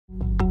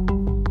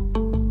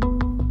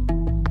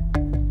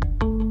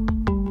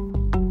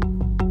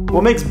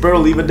What makes BERT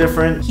Oliva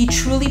different? He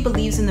truly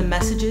believes in the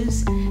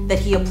messages that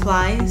he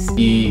applies.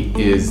 He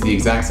is the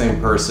exact same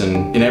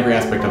person in every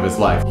aspect of his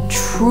life. He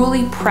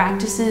truly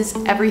practices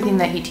everything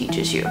that he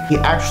teaches you. He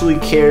actually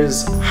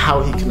cares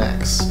how he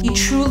connects. He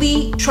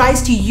truly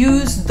tries to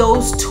use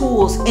those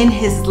tools in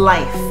his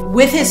life,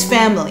 with his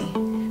family,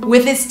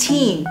 with his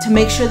team, to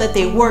make sure that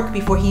they work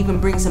before he even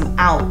brings them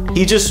out.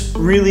 He just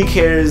really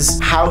cares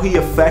how he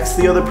affects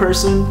the other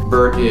person.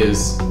 BERT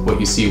is what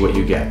you see, what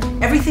you get.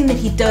 Everything that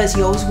he does,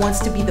 he always wants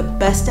to be the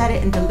best at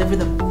it and deliver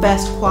the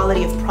best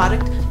quality of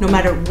product, no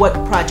matter what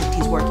project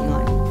he's working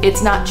on.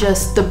 It's not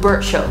just the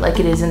BERT show like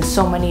it is in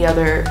so many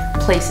other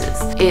places.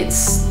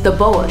 It's the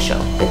BOWA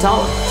show. It's all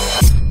of us.